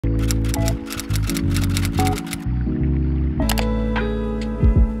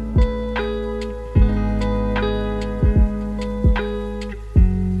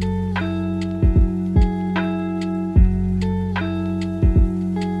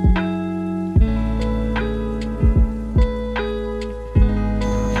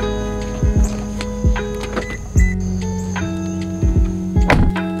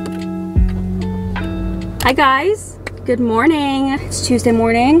Hi guys, good morning. It's Tuesday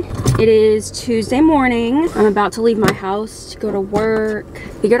morning. It is Tuesday morning. I'm about to leave my house to go to work.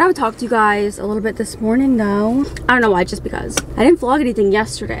 Figured I would talk to you guys a little bit this morning though. I don't know why, just because. I didn't vlog anything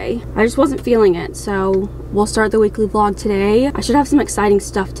yesterday. I just wasn't feeling it, so we'll start the weekly vlog today. I should have some exciting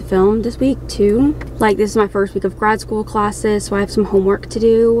stuff to film this week too. Like, this is my first week of grad school classes, so I have some homework to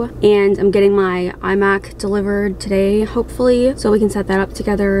do. And I'm getting my iMac delivered today, hopefully, so we can set that up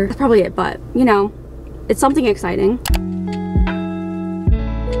together. That's probably it, but you know, it's something exciting.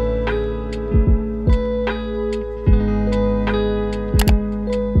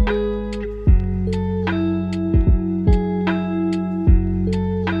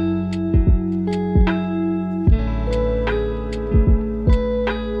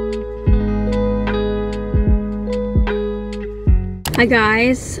 Hi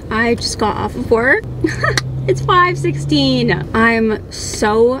guys, I just got off of work. It's 5:16. I'm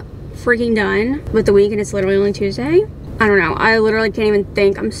so freaking done with the week and it's literally only Tuesday. I don't know, I literally can't even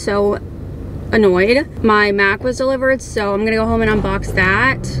think. I'm so annoyed. My Mac was delivered, so I'm gonna go home and unbox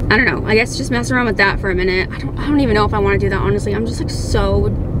that. I don't know, I guess just mess around with that for a minute. I don't even know if I want to do that, honestly. I'm just like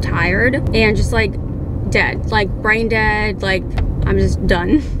so tired and just like dead, like brain dead, like I'm just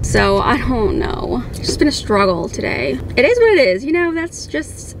done. So I don't know, it's just been a struggle today. It is what it is, you know. That's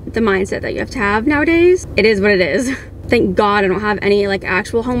just the mindset that you have to have nowadays. It is what it is. Thank God I don't have any like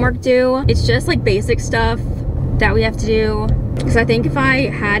actual homework due. It's just like basic stuff that we have to do. Because I think if I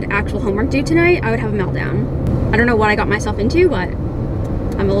had actual homework due tonight, I would have a meltdown. I don't know what I got myself into, but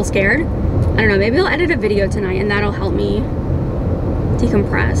I'm a little scared. I don't know, maybe I'll edit a video tonight and that'll help me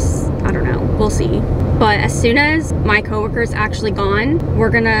decompress. I don't know, we'll see. But as soon as my coworker's actually gone, we're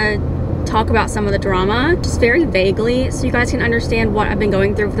gonna talk about some of the drama, just very vaguely, so you guys can understand what I've been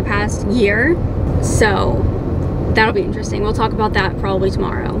going through for the past year. So that'll be interesting. We'll talk about that probably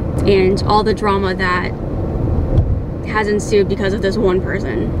tomorrow, and all the drama that has ensued because of this one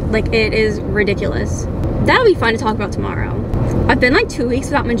person. Like, it is ridiculous. That'll be fun to talk about tomorrow. I've been like 2 weeks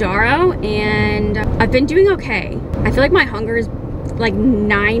without Manjaro and I've been doing okay. I feel like my hunger is like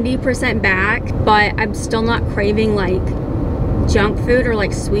 90% back, but I'm still not craving like junk food or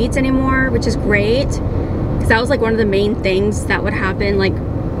like sweets anymore, which is great, because that was like one of the main things that would happen like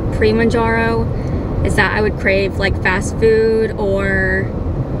pre-Manjaro, is that I would crave like fast food or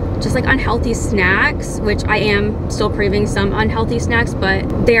just like unhealthy snacks, which I am still craving some unhealthy snacks,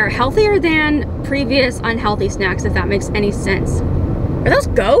 but they're healthier than previous unhealthy snacks, if that makes any sense. Are those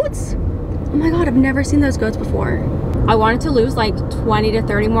goats? Oh my God, I've never seen those goats before. I wanted to lose like 20 to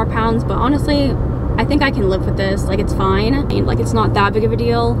 30 more pounds, but honestly, I think I can live with this. Like, it's fine. I mean, like, it's not that big of a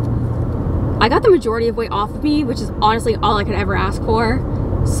deal. I got the majority of weight off of me, which is honestly all I could ever ask for.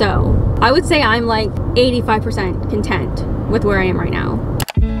 So I would say I'm like 85% content with where I am right now.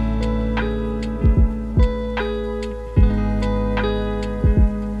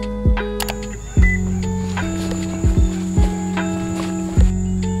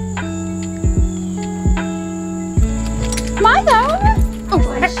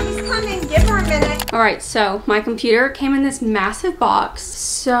 Alright, so my computer came in this massive box,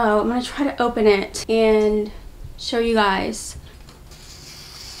 so I'm gonna try to open it and show you guys.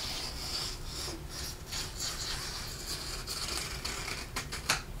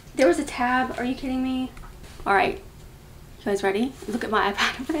 There was a tab, are you kidding me? Alright, you guys ready? Look at my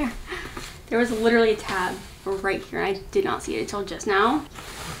iPad over there. There was literally a tab right here. I did not see it until just now.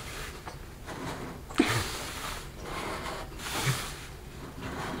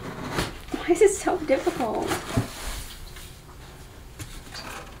 Why is it so difficult?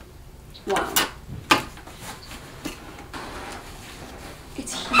 Wow.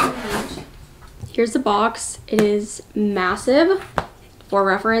 It's huge. Here's the box. It is massive. For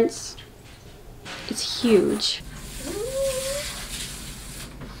reference, it's huge.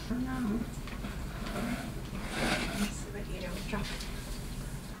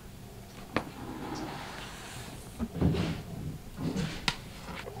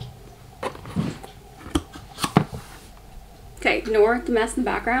 Okay, ignore the mess in the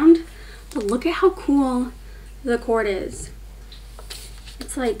background, but look at how cool the cord is.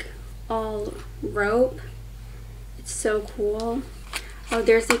 It's like all rope. It's so cool. Oh,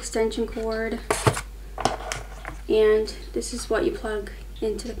 there's the extension cord. And this is what you plug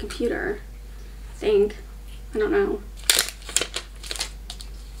into the computer, I think. I don't know.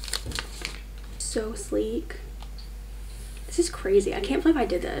 So sleek. This is crazy. I can't believe I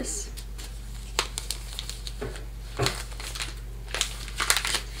did this.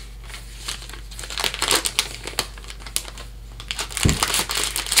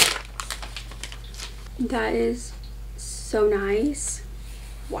 That is so nice.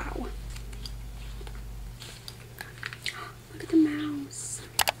 Wow.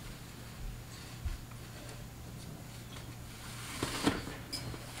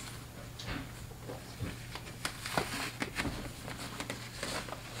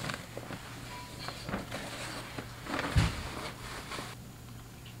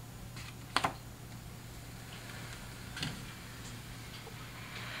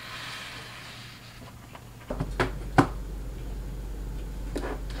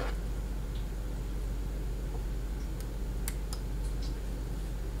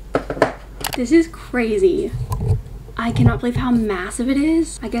 This is crazy. I cannot believe how massive it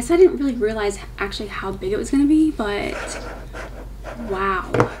is. I guess I didn't really realize actually how big it was gonna be, but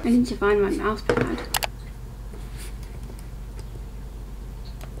wow. I need to find my mouse pad.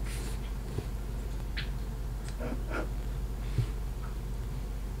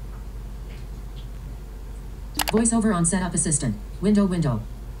 Voiceover on setup assistant. Window.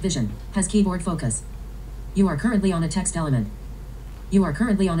 Vision. Has keyboard focus. You are currently on a text element. You are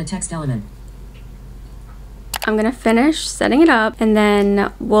currently on a text element. I'm gonna finish setting it up and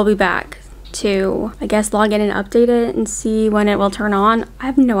then we'll be back to, I guess, log in and update it and see when it will turn on. I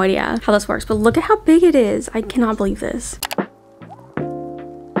have no idea how this works, but look at how big it is. I cannot believe this.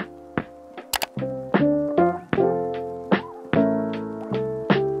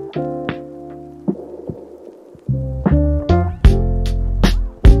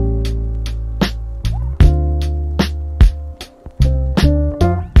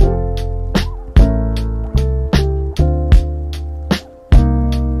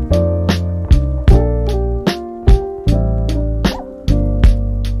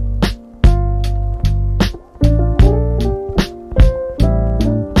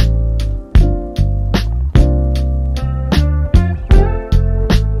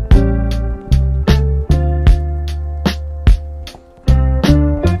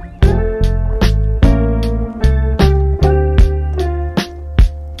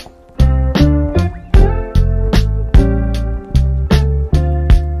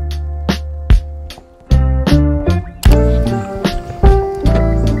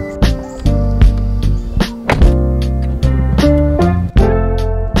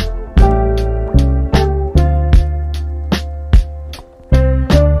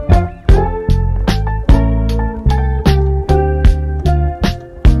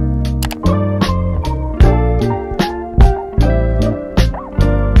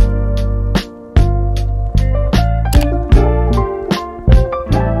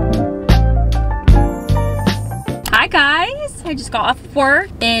 I just got off of work.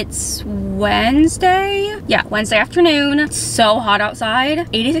 It's Wednesday. Yeah, Wednesday afternoon. It's so hot outside,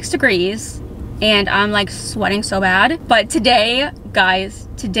 86 degrees, and I'm like sweating so bad. But today, guys,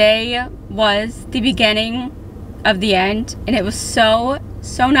 today was the beginning of the end, and it was so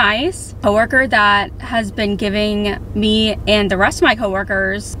nice. Coworker that has been giving me and the rest of my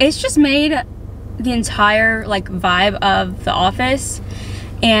coworkers, it's just made the entire like vibe of the office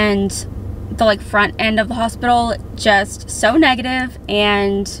and the like front end of the hospital just so negative,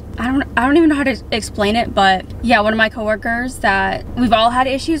 and I don't even know how to explain it. But yeah, one of my coworkers that we've all had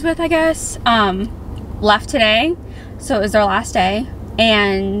issues with, I guess, left today, so it was their last day,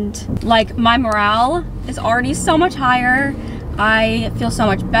 and like my morale is already so much higher. I feel so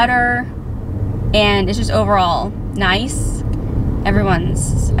much better, and it's just overall nice.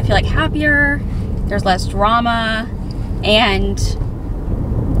 Everyone's, I feel like, happier, there's less drama, and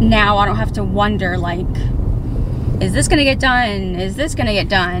now I don't have to wonder like, is this gonna get done? Is this gonna get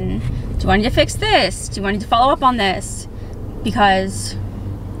done? Do I need to fix this? Do I need to follow up on this? Because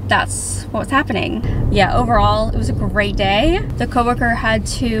that's what's happening. Yeah, overall, it was a great day. The coworker had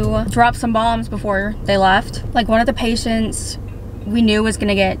to drop some bombs before they left. Like, one of the patients we knew was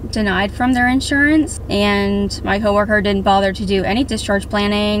gonna get denied from their insurance, and my coworker didn't bother to do any discharge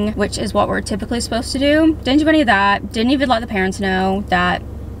planning, which is what we're typically supposed to do. Didn't do any of that. Didn't even let the parents know that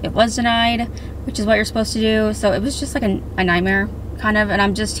it was denied, which is what you're supposed to do. So it was just like a nightmare, kind of, and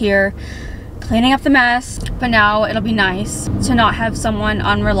I'm just here cleaning up the mess. But now it'll be nice to not have someone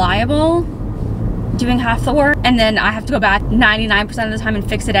unreliable doing half the work, and then I have to go back 99% of the time and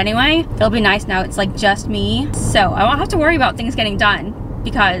fix it anyway. It'll be nice now it's like just me, so I won't have to worry about things getting done,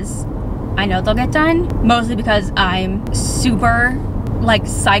 because I know they'll get done, mostly because I'm super like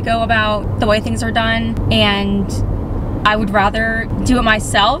psycho about the way things are done, and I would rather do it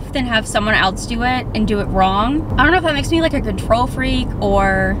myself than have someone else do it and do it wrong. I don't know if that makes me like a control freak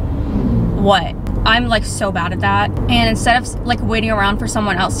or what. I'm like so bad at that, and instead of like waiting around for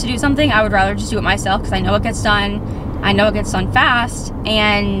someone else to do something, I would rather just do it myself, because I know it gets done. I know it gets done fast,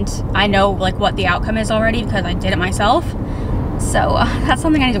 and I know like what the outcome is already because I did it myself. So that's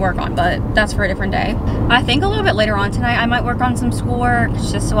something I need to work on, but that's for a different day. I think a little bit later on tonight I might work on some schoolwork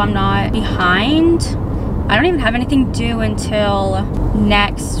just so I'm not behind. I don't even have anything due until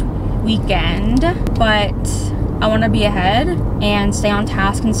next weekend, but I want to be ahead and stay on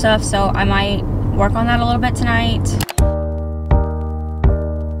task and stuff, so I might work on that a little bit tonight.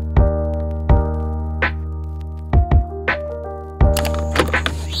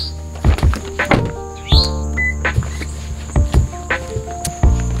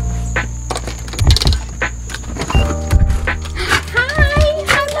 Hi,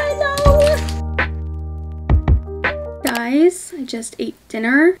 Milo. just ate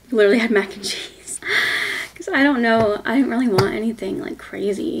dinner. Literally had mac and cheese. Because I don't know, I didn't really want anything like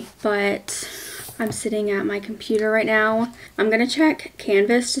crazy. But I'm sitting at my computer right now. I'm gonna check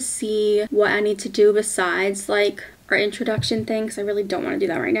Canvas to see what I need to do besides like our introduction thing, because I really don't want to do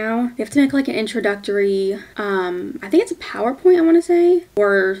that right now. We have to make like an introductory, I think it's a PowerPoint, I want to say,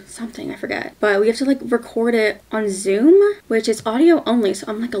 or something, I forget. But we have to like record it on Zoom, which is audio only, so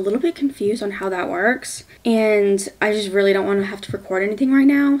I'm like a little bit confused on how that works. And I just really don't want to have to record anything right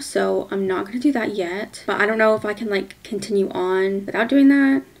now, so I'm not going to do that yet. But I don't know if I can like continue on without doing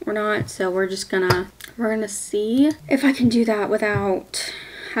that or not, so we're gonna see if I can do that without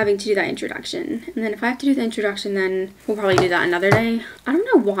having to do that introduction. And then if I have to do the introduction, then we'll probably do that another day. I don't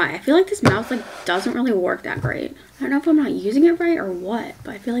know why. I feel like this mouse like doesn't really work that great. I don't know if I'm not using it right or what,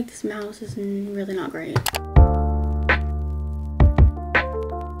 but I feel like this mouse is really not great.